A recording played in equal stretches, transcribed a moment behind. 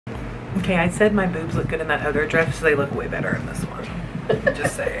Okay, I said my boobs look good in that other dress, so they look way better in this one.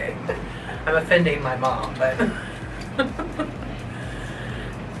 Just saying. I'm offending my mom, but...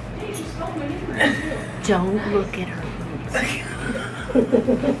 Don't look at her boobs.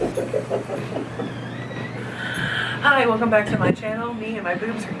 Hi, welcome back to my channel. Me and my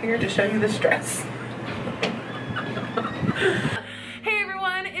boobs are here to show you this dress. Hey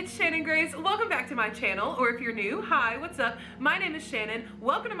everyone, it's Shannon Grace. Welcome back to my channel, or if you're new, hi, what's up? My name is Shannon.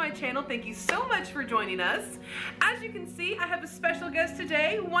 Welcome to my channel. Thank you so much for joining us. As you can see, I have a special guest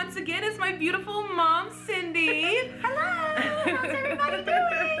today. Once again, it's my beautiful mom, Cindy. Hello, how's everybody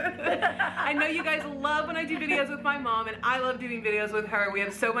doing? I know you guys love when I do videos with my mom, and I love doing videos with her. We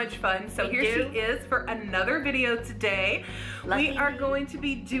have so much fun. So here she is for another video today. We are going to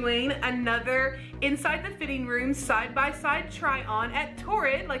be doing another inside the fitting room side-by-side try-on at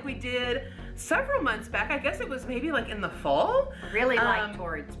Torrid, like we did several months back. I guess it was maybe like in the fall. I really like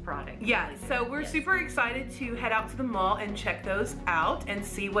Torrid's product. Yeah, so we're super excited to head out to the mall and check those out and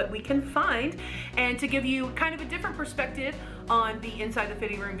see what we can find, and to give you kind of a different perspective on the inside the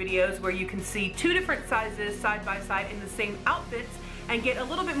fitting room videos, where you can see two different sizes side by side in the same outfits and get a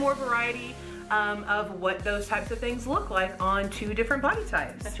little bit more variety of what those types of things look like on two different body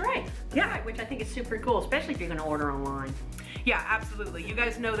types. That's right. Yeah. Right, which I think is super cool, especially if you're going to order online. Yeah, absolutely. You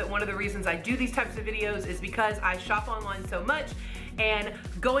guys know that one of the reasons I do these types of videos is because I shop online so much, and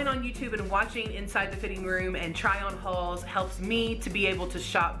going on YouTube and watching inside the fitting room and try on hauls helps me to be able to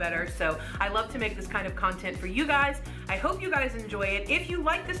shop better. So I love to make this kind of content for you guys. I hope you guys enjoy it. If you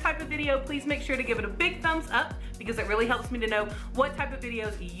like this type of video, please make sure to give it a big thumbs up, because it really helps me to know what type of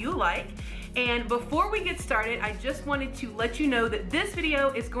videos you like. And before we get started, I just wanted to let you know that this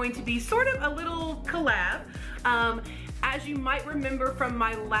video is going to be sort of a little collab. As you might remember from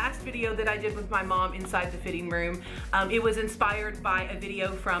my last video that I did with my mom inside the fitting room, it was inspired by a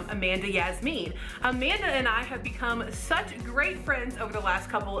video from Amanda Yasmin. Amanda and I have become such great friends over the last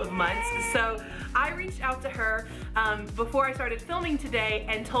couple of months, so I reached out to her before I started filming today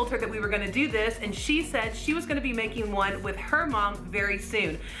and told her that we were going to do this, and she said she was going to be making one with her mom very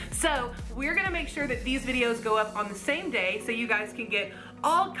soon. So we're going to make sure that these videos go up on the same day so you guys can get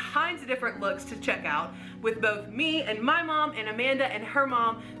all kinds of different looks to check out with both me and my mom and Amanda and her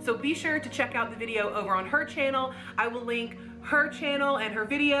mom. So be sure to check out the video over on her channel. I will link her channel and her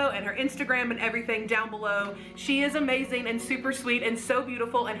video and her Instagram and everything down below. She is amazing and super sweet and so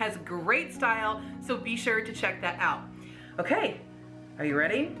beautiful and has great style, so be sure to check that out. Okay, are you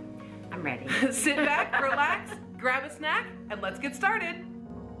ready? I'm ready. Sit back, relax, grab a snack, and let's get started.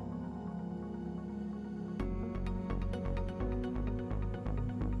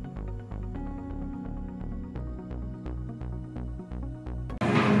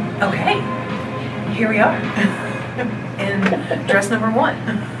 Okay, here we are in dress number one,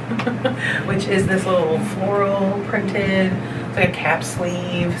 which is this little floral printed, it's like a cap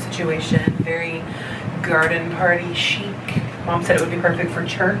sleeve situation, very garden party chic. Mom said it would be perfect for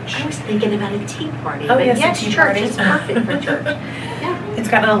church. I was thinking about a tea party. Oh but yes, a tea church party. is perfect for church. Yeah. It's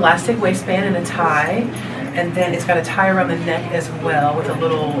got an elastic waistband and a tie, and then it's got a tie around the neck as well with a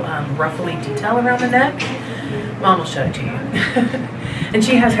little ruffly detail around the neck. Mom will show it to you. And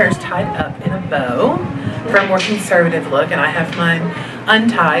she has hers tied up in a bow for a more conservative look, and I have mine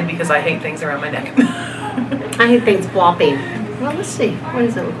untied because I hate things around my neck. I hate things flopping. Well, let's see. What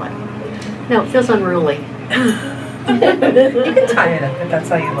does it look like? No, it feels unruly. You can tie it up if that's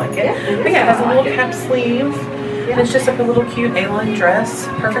how you like it. Yeah, but yeah, it has a little cap sleeve. Yeah. And it's just like a little cute A-line dress.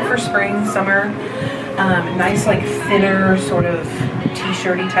 Perfect for spring, summer. Nice like thinner sort of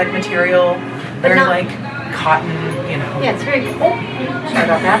t-shirty type material. Very like cotton, you know. Yeah, it's very cool. Sorry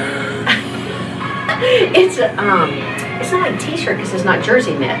about that. It's not like a t-shirt because it's not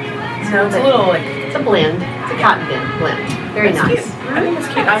jersey knit. No, it's a little like, it's a blend. It's a cotton blend. Very nice. Cute. I think it's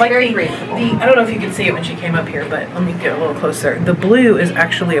cute. I like very the, I don't know if you can see it when she came up here, but let me get a little closer. The blue is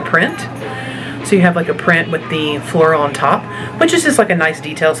actually a print. So you have like a print with the floral on top, which is just like a nice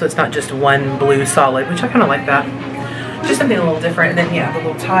detail, so it's not just one blue solid, which I kind of like that. Just something a little different. And then yeah, the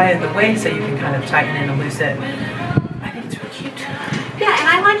little tie at the waist so you can kind of tighten it and loose it. I think it's really cute. Yeah, and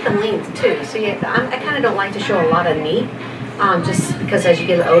I like the length too. So yeah, I kind of don't like to show a lot of knee, just because as you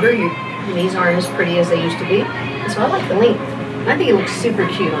get older, your knees aren't as pretty as they used to be. So I like the length. I think it looks super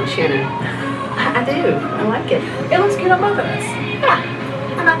cute on Shannon. I do. I like it. It looks cute on both of us. Yeah.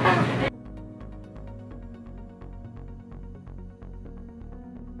 How about that?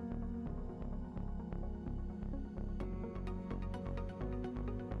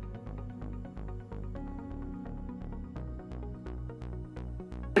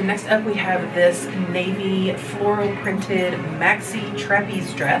 Next up we have this navy floral printed maxi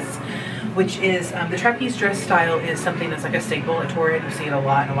trapeze dress, which is the trapeze dress style is something that's like a staple at Torrid. You see it a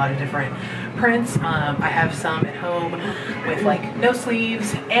lot in a lot of different prints. I have some at home with like no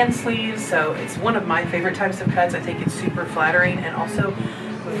sleeves and sleeves, so it's one of my favorite types of cuts. I think it's super flattering and also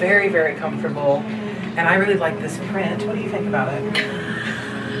very, very comfortable, and I really like this print. What do you think about it?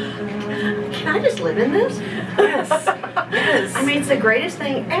 Can I just live in this? Yes. Yes. I mean, it's the greatest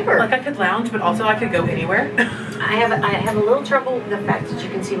thing ever. Like I could lounge, but also I could go anywhere. I have a little trouble with the fact that you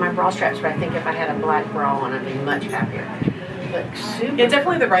can see my bra straps, but I think if I had a black bra on, I'd be much happier. But super. Yeah,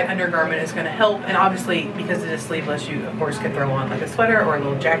 definitely the right undergarment is going to help, and obviously because it is sleeveless, you of course could throw on like a sweater or a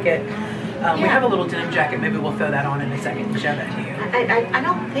little jacket. We have a little denim jacket. Maybe we'll throw that on in a second and show that to you. I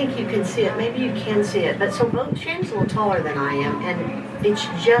don't think you can see it. Maybe you can see it. But so Shannon's a little taller than I am, and it's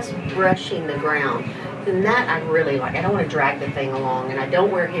just brushing the ground. And that I really like. I don't want to drag the thing along, and I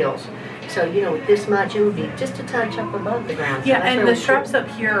don't wear heels. So, you know, with this much, it would be just a touch up above the ground. So yeah, and really the straps up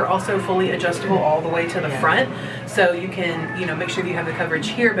here are also fully adjustable all the way to the front. So you can, you know, make sure that you have the coverage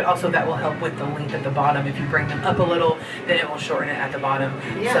here, but also that will help with the length at the bottom. If you bring them up a little, then it will shorten it at the bottom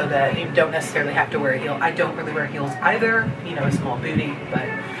so that you don't necessarily have to wear a heel. I don't really wear heels either, you know, a small booty, but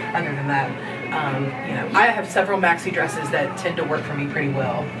other than that, you know, I have several maxi dresses that tend to work for me pretty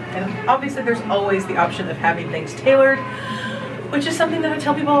well. And obviously there's always the option of having things tailored, which is something that I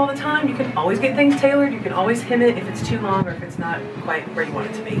tell people all the time. You can always get things tailored. You can always hem it if it's too long or if it's not quite where you want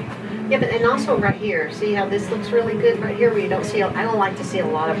it to be. Yeah, but and also right here, see how this looks really good right here where you don't see, I don't like to see a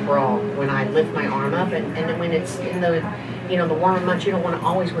lot of bra when I lift my arm up, and then when it's in the, you know, the warmer months, you don't want to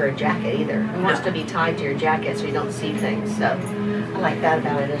always wear a jacket either. It wants to be tied to your jacket so you don't see things. So I like that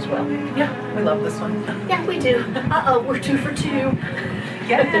about it as well. Yeah, we love this one. Yeah, we do. Uh-oh, we're 2 for 2.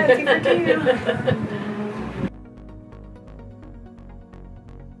 Yeah, 2 for 2.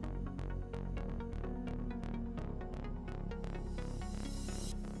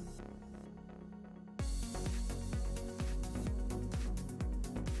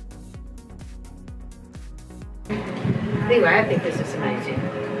 Anyway, I think this is amazing.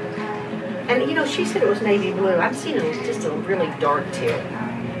 And you know, she said it was navy blue. I've seen it was just a really dark teal.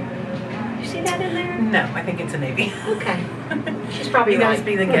 You see that in there? No, I think it's a navy. Okay. She's probably right. You guys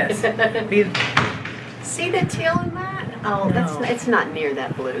be the guess. See the teal in that? Oh, no. It's not near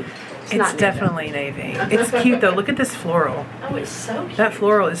that blue. It's definitely navy. It's cute though. Look at this floral. Oh, it's so cute. That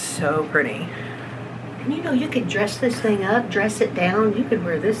floral is so pretty. And you know, you could dress this thing up, dress it down. You could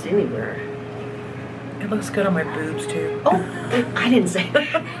wear this anywhere. It looks good on my boobs too. Oh, I didn't say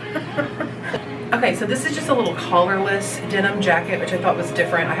that. Okay, so this is just a little collarless denim jacket, which I thought was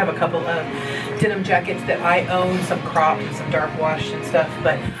different. I have a couple of denim jackets that I own, some cropped and some dark washed and stuff,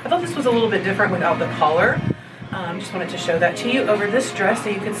 but I thought this was a little bit different without the collar. Just wanted to show that to you over this dress so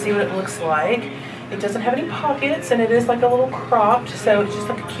you can see what it looks like. It doesn't have any pockets, and it is like a little cropped, so it's just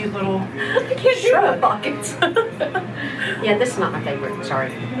like a cute little I can't shrug. Do pockets. Yeah, this is not my favorite.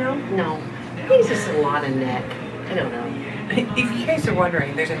 Sorry. No? No. I think it's just a lot of neck. I don't know. If you guys are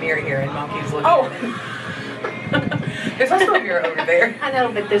wondering, there's a mirror here and Monkey's looking. Oh! There's also a mirror over there. I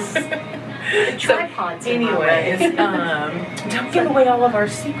know, but this tripod's so, anyways, don't give away all of our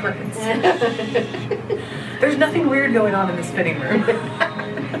secrets. There's nothing weird going on in this fitting room.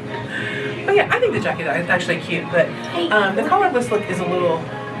 But yeah, I think the jacket is actually cute, but the collarless look is a little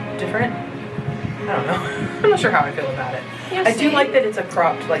different. I don't know. I'm not sure how I feel about it. Yeah, I do like that it's a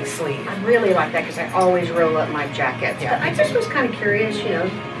cropped like sleeve. I really like that because I always roll up my jackets. Yeah, but I just was kind of curious, you know,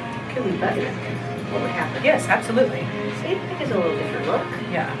 could we button it? What would happen? Yes, absolutely. See, I think it's a little different look.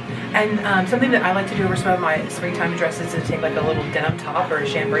 Yeah. And something that I like to do over some of my springtime dresses is to take like a little denim top or a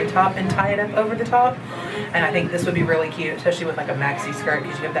chambray top and tie it up over the top. And I think this would be really cute, especially with like a maxi skirt,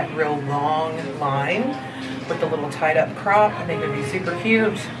 because you have that real long line with the little tied up crop. I think it would be super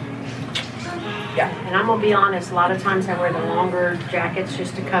cute. Yeah. And I'm gonna be honest, a lot of times I wear the longer jackets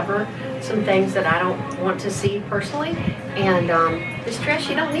just to cover some things that I don't want to see personally. And this dress,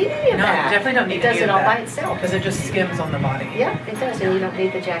 you don't need any of that. No, you definitely don't need it does it all by itself. Because it just skims on the body. Yeah, it does, and you don't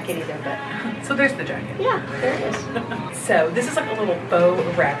need the jacket either. But so there's the jacket. Yeah, there it is. So this is like a little faux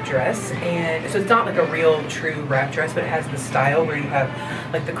wrap dress, and so it's not like a real true wrap dress, but it has the style where you have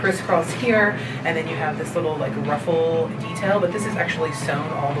like the crisscross here, and then you have this little like ruffle detail, but this is actually sewn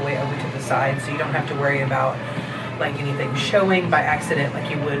all the way over to the side, so you don't have to worry about like anything showing by accident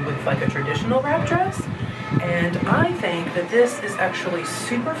like you would with like a traditional wrap dress. And I think that this is actually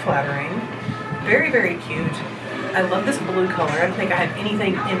super flattering, very, very cute. I love this blue color. I don't think I have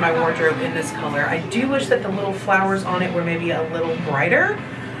anything in my wardrobe in this color. I do wish that the little flowers on it were maybe a little brighter,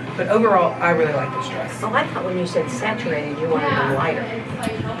 But overall, I really like this dress. Oh, I thought when you said saturated, you wanted them lighter.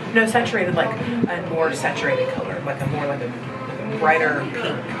 No, saturated, like a more saturated color, like a brighter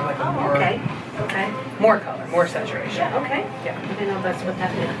pink, like a more more color, more saturation. Yeah, okay. Yeah. I didn't know that's what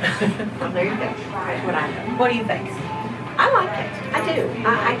that meant. Well, there you go. That's what I know. What do you think? I like it. I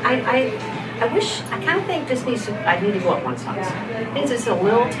do. I wish, I kind of think this needs to, I need to go up one size. It means it's a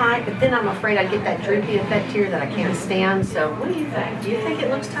little tight, but then I'm afraid I get that droopy effect here that I can't stand. So what do you think? Do you think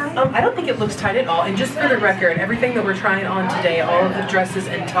it looks tight? I don't think it looks tight at all. And just for the record, everything that we're trying on today, all of the dresses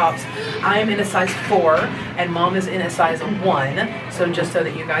and tops, I'm in a size 4 and Mom is in a size 1. So just so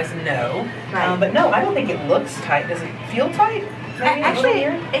that you guys know. Right. But no, I don't think it looks tight. Does it feel tight? Actually,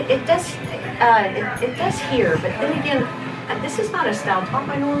 it does. It does here, but then again, this is not a style top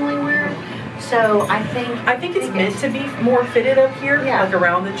I normally wear. So I think it's meant to be more fitted up here, yeah, like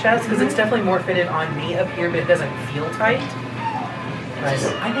around the chest, because it's definitely more fitted on me up here, but it doesn't feel tight. But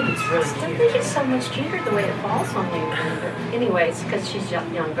I think it's really cute. I think it's so much cuter the way it falls on me. But anyways, because she's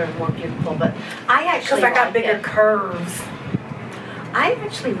younger and more beautiful. But I actually because I got bigger curves. I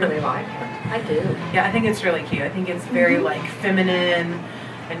actually really like it. I do. Yeah, I think it's really cute. I think it's very like feminine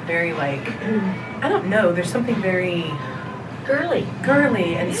and very like I don't know. There's something very girly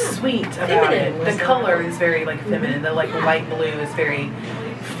and sweet about it. The color is very like feminine. The like light blue is very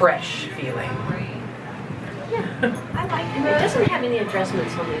fresh feeling. Yeah, I like it. It doesn't have any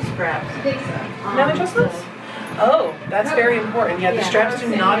adjustments on these straps. No adjustments? Oh, that's very important. Yeah, the straps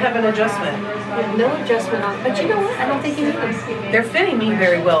do not have an adjustment. No adjustment on, but you know what? I don't think you need them. They're fitting me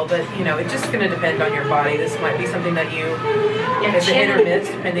very well, but you know, it's just going to depend on your body. This might be something that you, it's a hit or miss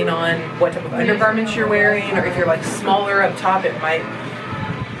depending on what type of undergarments you're wearing, or if you're like smaller up top, it might,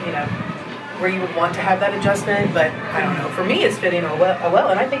 you know, where you would want to have that adjustment, but I don't know. For me, it's fitting well,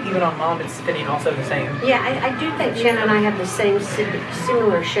 and I think even on Mom, it's fitting also the same. Yeah, I do think Shannon and I have the same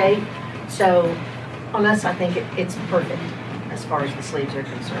similar shape, so on us, I think it's perfect as far as the sleeves are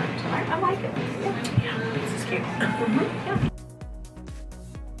concerned. So I like it. Yeah, this is cute. Yeah.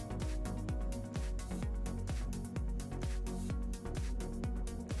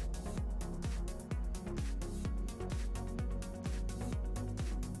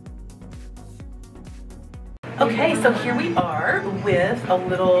 Okay, so here we are with a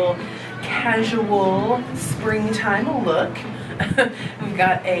little casual springtime look. We've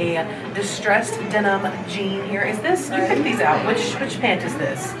got a distressed denim jean here. Is this, you picked these out, which pant is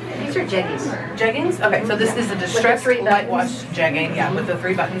this? These are jeggings. Jeggings? Okay, so this is a distressed light wash jegging, yeah, with the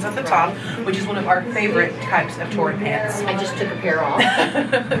 3 buttons at the top, which is one of our favorite types of Torrid pants. I just took a pair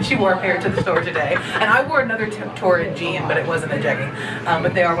off. She wore a pair to the store today. And I wore another Torrid jean, but it wasn't a jegging.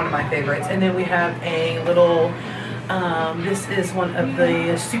 But they are one of my favorites. And then we have a little, this is one of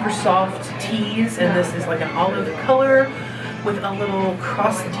the super soft tees, and this is like an olive color with a little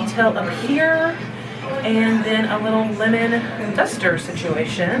cross detail up here, and then a little lemon duster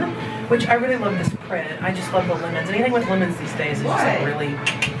situation, which I really love this print. I just love the lemons. Anything with lemons these days is just like really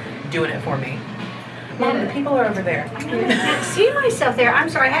doing it for me. Mom, the people are over there. I can't see myself there. I'm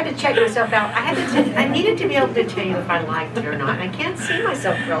sorry, I had to check myself out. I needed to be able to tell you if I liked it or not. I can't see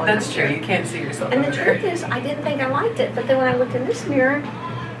myself growing. That's true, you can't see yourself. And the truth is, I didn't think I liked it, but then when I looked in this mirror,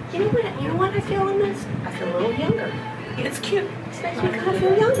 you know what I feel in this? I feel a little younger. It's cute. It makes me kind of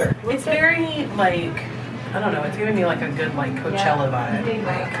feel younger. It's very like, I don't know, it's giving me like a good like Coachella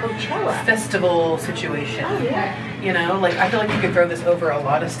vibe. Coachella. Festival situation. Oh yeah. You know, like I feel like you could throw this over a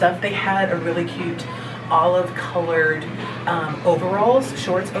lot of stuff. They had a really cute olive colored overalls,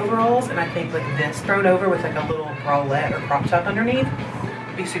 shorts overalls, and I think like this thrown over with like a little bralette or crop top underneath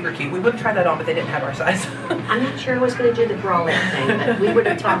would be super cute. We would have tried that on, but they didn't have our size. I'm not sure I was going to do the bralette thing, but we would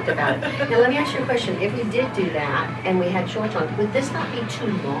have talked about it. Now let me ask you a question. If we did do that and we had shorts on, would this not be too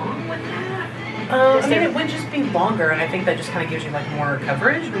long with that? I mean, it would just be longer, and I think that just kind of gives you like more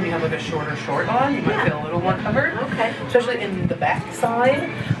coverage. When you have like a shorter short on, you might feel a little more covered. Okay. Especially in the back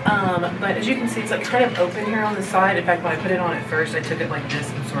side. But as you can see, it's like kind of open here on the side. In fact, when I put it on at first, I took it like this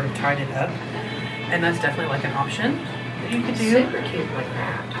and sort of tied it up. And that's definitely like an option that you could do. Super cute like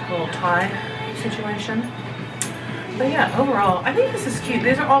that. A little tie situation. But yeah, overall, I think this is cute.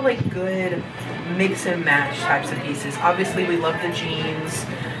 These are all like good mix and match types of pieces. Obviously, we love the jeans.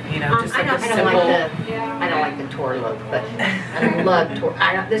 You know, just like a simple. I don't like the tour look, but I love tour.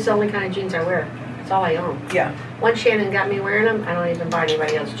 This is the only kind of jeans I wear. That's all I own. Yeah. Once Shannon got me wearing them, I don't even buy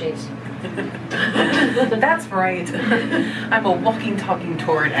anybody else's jeans. That's right. I'm a walking, talking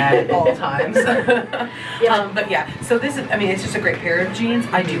Torrid ad at all times. But yeah, so this is, I mean, it's just a great pair of jeans.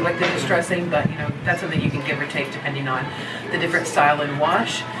 I do like the distressing, but you know, that's something you can give or take depending on the different style and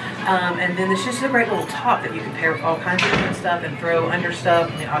wash. And then it's just a great little top that you can pair with all kinds of different stuff and throw under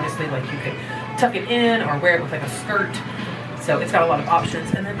stuff. I mean, obviously, like you could tuck it in or wear it with like a skirt. So it's got a lot of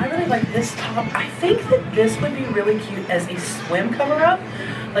options. And then I really like this top. I think that this would be really cute as a swim cover up,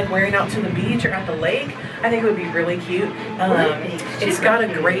 like wearing out to the beach or at the lake. I think it would be really cute. It's got a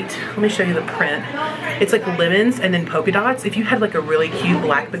great, let me show you the print. It's like lemons and then polka dots. If you had like a really cute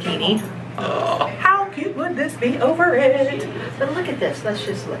black bikini, oh, how cute would this be over it? But look at this, let's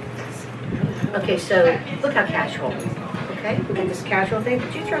just look at this. Okay, so look how casual. Okay, we got this casual thing.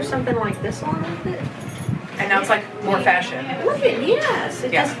 Could you throw something like this on with it? And now it's like more fashion. Look at, yes,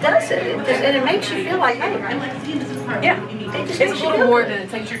 it just does it. And it makes you feel like, hey, yeah. It's a little more than, it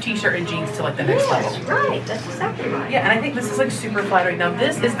takes your t-shirt and jeans to like the next level. Right, that's exactly right. Yeah, and I think this is like super flattering. Now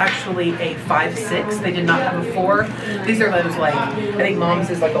this is actually a 5'6". They did not have a 4. These are those like, I think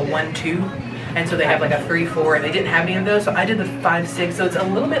mom's is like a 1'2". And so they have like a 3'4", and they didn't have any of those. So I did the 5'6", so it's a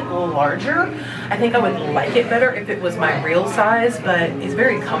little bit larger. I think I would like it better if it was my real size, but it's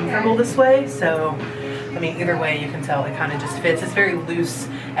very comfortable this way. So I mean, either way, you can tell it kind of just fits. It's very loose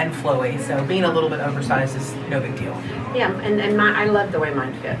and flowy, so being a little bit oversized is no big deal. Yeah, and I love the way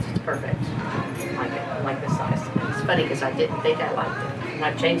mine fits. It's perfect. I like it. I like this size. And it's funny because I didn't think I liked it, and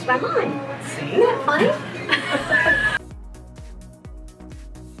I've changed my mind. See? Isn't that funny?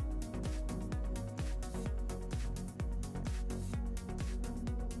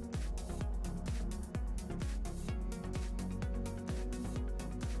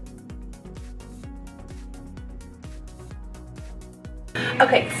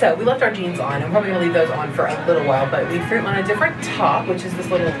 Okay, so we left our jeans on. I'm probably gonna leave those on for a little while, but we threw on a different top, which is this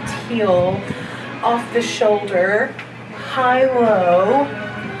little teal, off the shoulder, high-low,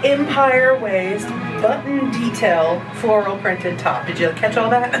 empire waist, button detail, floral printed top. Did you catch all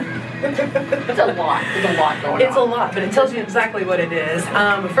that? It's a lot. There's a lot going on. It's a lot, but it tells you exactly what it is.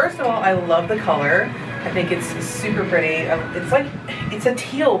 First of all, I love the color. I think it's super pretty. It's like, it's a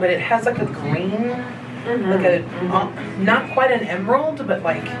teal, but it has like a green, like a, not quite an emerald, but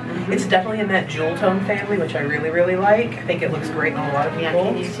like, it's definitely in that jewel tone family, which I really, really like. I think it looks great on a lot of people. Yeah,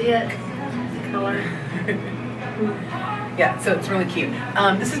 can you see it? The color. Yeah, so it's really cute.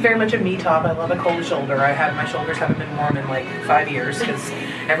 This is very much a me top. I love a cold shoulder. My shoulders haven't been warm in like 5 years because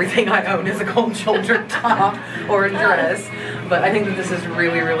everything I own is a cold shoulder top or a dress. But I think that this is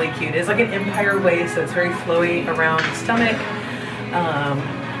really, really cute. It's like an empire waist, so it's very flowy around the stomach.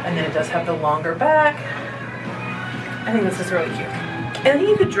 And then it does have the longer back. I think this is really cute. And I think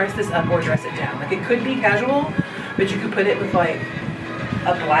you could dress this up or dress it down. Like it could be casual, but you could put it with like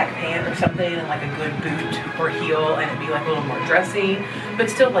a black pant or something and like a good boot or heel, and it'd be like a little more dressy,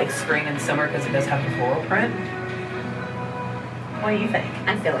 but still like spring and summer because it does have the floral print. What do you think?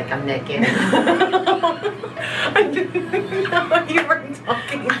 I feel like I'm naked. I didn't know you were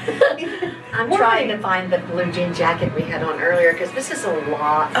talking. I'm trying to find the blue jean jacket we had on earlier because this is a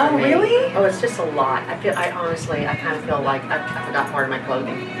lot for me. Really? Oh, it's just a lot. I honestly kind of feel like I forgot part of my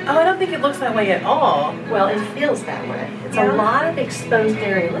clothing. Oh, I don't think it looks that way at all. Well, it feels that way. It's a lot of exposed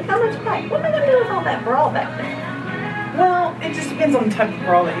area. Look how much back. What am I going to do with all that bra back there? Well, it just depends on the type of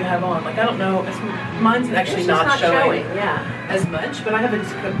bra that you have on. Like, I don't know. Mine's actually not showing as much, but I have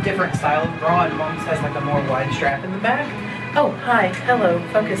a different style of bra, and mom's has like a more wide strap in the back. Oh, hi. Hello.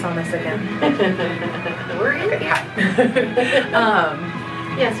 Focus on us again. We're in okay, here.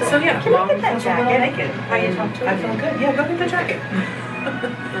 Hi. Yeah, so yeah, can I get that jacket? Naked. I feel good. Yeah, go get the jacket.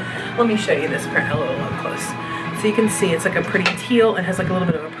 Let me show you this print a little up close. So you can see it's like a pretty teal and has like a little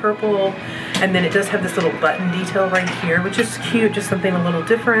bit of a purple, and then it does have this little button detail right here, which is cute, just something a little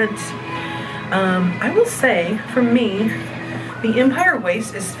different. I will say, for me, the empire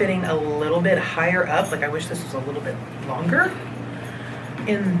waist is fitting a little bit higher up. Like I wish this was a little bit longer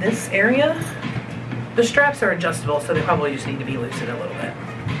in this area. The straps are adjustable, so they probably just need to be loosened a little bit.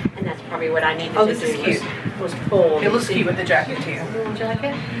 And that's probably what I need to do. Oh, this is cute. Was pulled. It looks cute with the jacket too. Little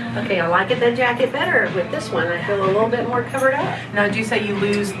jacket? Okay, I like that jacket better with this one. I feel a little bit more covered up. Now, do you say you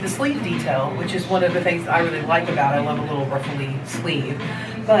lose the sleeve detail, which is one of the things I really like about it. I love a little ruffly sleeve.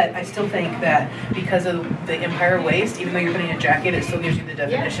 But I still think that because of the empire waist, even though you're putting a jacket, it still gives you the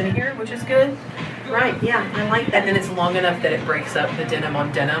definition here, which is good. Right, yeah, I like that. And then it's long enough that it breaks up the denim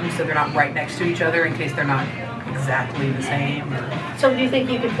on denim, so they're not right next to each other in case they're not exactly the same. So do you think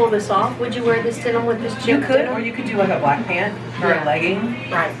you could pull this off? Would you wear this denim with this You could, denim? or you could do like a black pant or a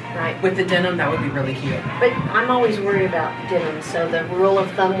legging. Right, right. With the denim, that would be really cute. But I'm always worried about denim, so the rule of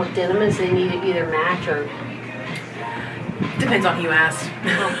thumb with denim is they need to either match or... Depends on who you ask.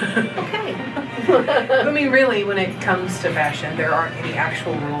 Oh, okay. I mean, really, when it comes to fashion, there aren't any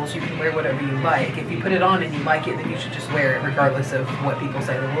actual rules. You can wear whatever you like. If you put it on and you like it, then you should just wear it regardless of what people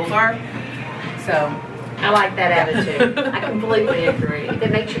say the rules are. So I like that attitude. I completely agree. If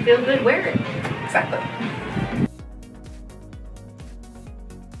it makes you feel good, wear it. Exactly.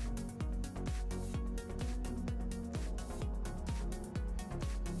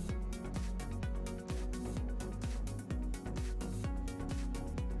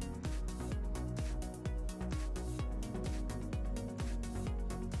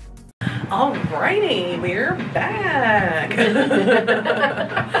 Alrighty, we're back.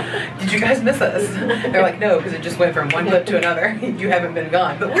 Did you guys miss us? They're like, no, because it just went from one clip to another. You haven't been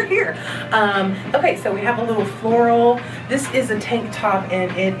gone, but we're here. Okay, so we have a little floral. This is a tank top,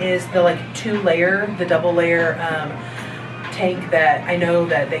 and it is the like 2-layer, the double layer tank that I know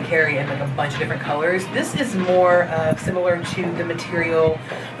that they carry in like a bunch of different colors. This is more similar to the material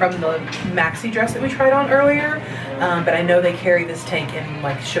from the Maxi dress that we tried on earlier, but I know they carry this tank in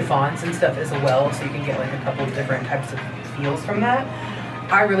like chiffons and stuff as well, so you can get like a couple of different types of feels from that.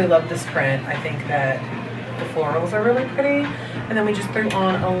 I really love this print. I think that the florals are really pretty, and then we just threw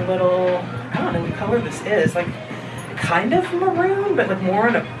on a little, I don't know what color this is, like kind of maroon, but like more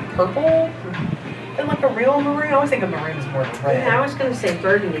in a purple. And like a real maroon. I always think of maroon as more red. Yeah, I was going to say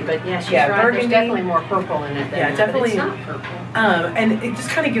burgundy, but yeah, she's right. Burgundy. There's definitely more purple in it than yeah, definitely. But it's not purple. And it just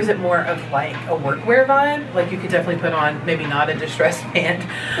kind of gives it more of like a workwear vibe. Like you could definitely put on maybe not a distressed pant,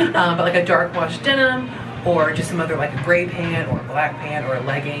 but like a dark wash denim, or just some other like a gray pant or a black pant or a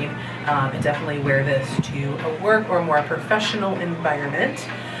legging, and definitely wear this to a work or more professional environment.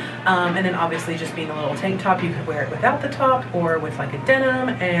 And then obviously just being a little tank top, you could wear it without the top or with like a denim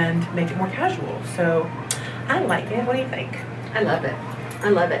and make it more casual. So I like it. What do you think? I love it. I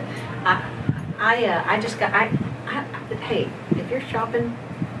love it. Hey, if you're shopping,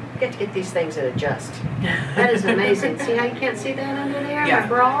 you get to get these things that adjust. That is amazing. See how you can't see that under there? Yeah. My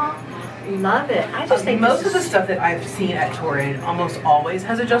bra? Love it. I just think most of the stuff that I've seen at Torrid almost always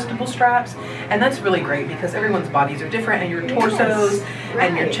has adjustable straps, and that's really great because everyone's bodies are different, and your torsos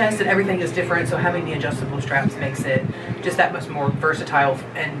and your chest and everything is different, so having the adjustable straps makes it just that much more versatile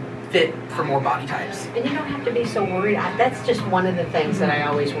and fit for more body types. And you don't have to be so worried. That's just one of the things that I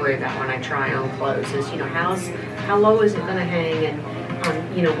always worry about when I try on clothes is, you know, how low is it going to hang,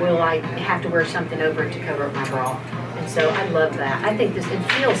 and you know, will I have to wear something over it to cover up my bra? And so I love that. I think it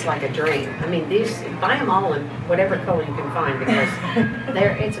feels like a dream. I mean, buy them all in whatever color you can find because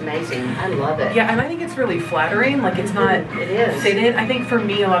it's amazing. I love it. Yeah, and I think it's really flattering. Like it's not fitted. I think for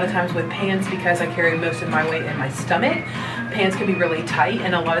me, a lot of times with pants, because I carry most of my weight in my stomach, pants can be really tight,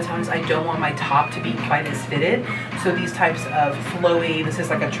 and a lot of times I don't want my top to be quite as fitted. So these types of flowy, this is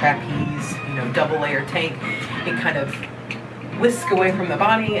like a trapeze, you know, double layer tank. It kind of whisks away from the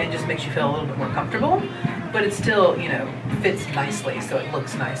body and just makes you feel a little bit more comfortable. But it still, you know, fits nicely, so it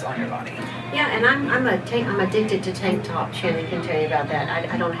looks nice on your body. Yeah, and I'm addicted to tank tops. Shannon can tell you about that.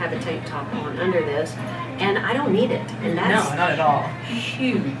 I don't have a tank top on under this, and I don't need it. And that's no, not at all.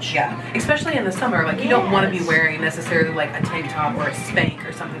 Huge. Yeah, especially in the summer. Like you don't want to be wearing necessarily like a tank top or a spank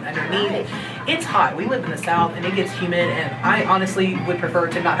or something underneath. Right. It's hot. We live in the South, and it gets humid. And I honestly would prefer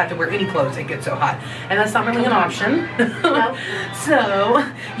to not have to wear any clothes. It gets so hot, and that's not really an option. No. So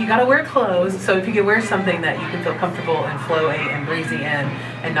you got to wear clothes. So if you can wear something that you can feel comfortable and flowy and breezy in,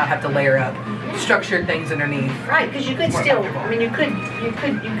 and not have to layer up structured things underneath. Right, because you could still. I mean, you could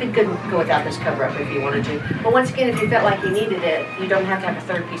go without this cover up if you wanted to. But once again, if you felt like you needed it, you don't have to have a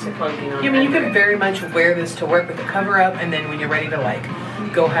third piece of clothing on. I mean, you could very much wear this to work with a cover up, and then when you're ready to like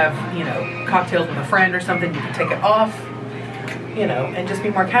go have, you know, cocktails with a friend or something, you can take it off, you know, and just be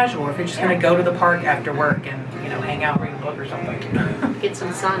more casual. Or if you're just gonna go to the park after work and, you know, hang out, read a book or something. Get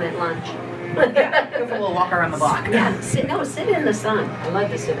some sun at lunch. Yeah, go for a little walk around the block. Yeah, sit in the sun. I love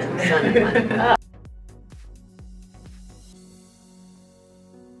to sit in the sun at lunch.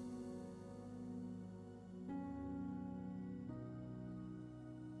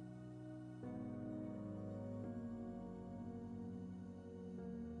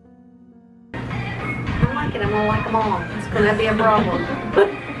 I'm gonna like them all. It's gonna be a problem.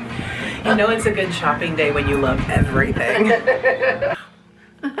 You know it's a good shopping day when you love everything.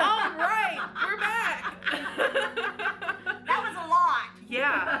 Alright, we're back. That was a lot.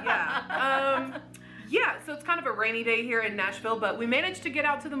 Yeah, so it's kind of a rainy day here in Nashville, but we managed to get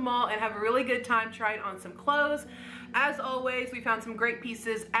out to the mall and have a really good time trying on some clothes. As always, we found some great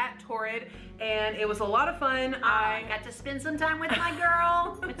pieces at Torrid, and it was a lot of fun. I got to spend some time with my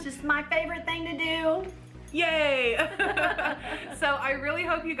girl, which is my favorite thing to do. Yay! So I really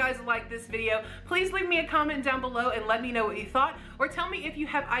hope you guys liked this video. Please leave me a comment down below and let me know what you thought, or tell me if you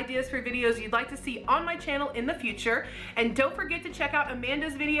have ideas for videos you'd like to see on my channel in the future. And don't forget to check out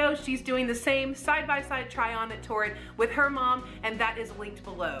Amanda's video. She's doing the same side-by-side try-on at Torrid with her mom, and that is linked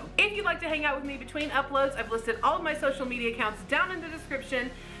below. If you'd like to hang out with me between uploads, I've listed all of my social media accounts down in the description.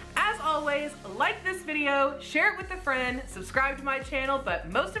 As always, like this video, share it with a friend, subscribe to my channel, but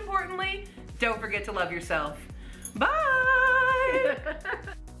most importantly, don't forget to love yourself. Bye!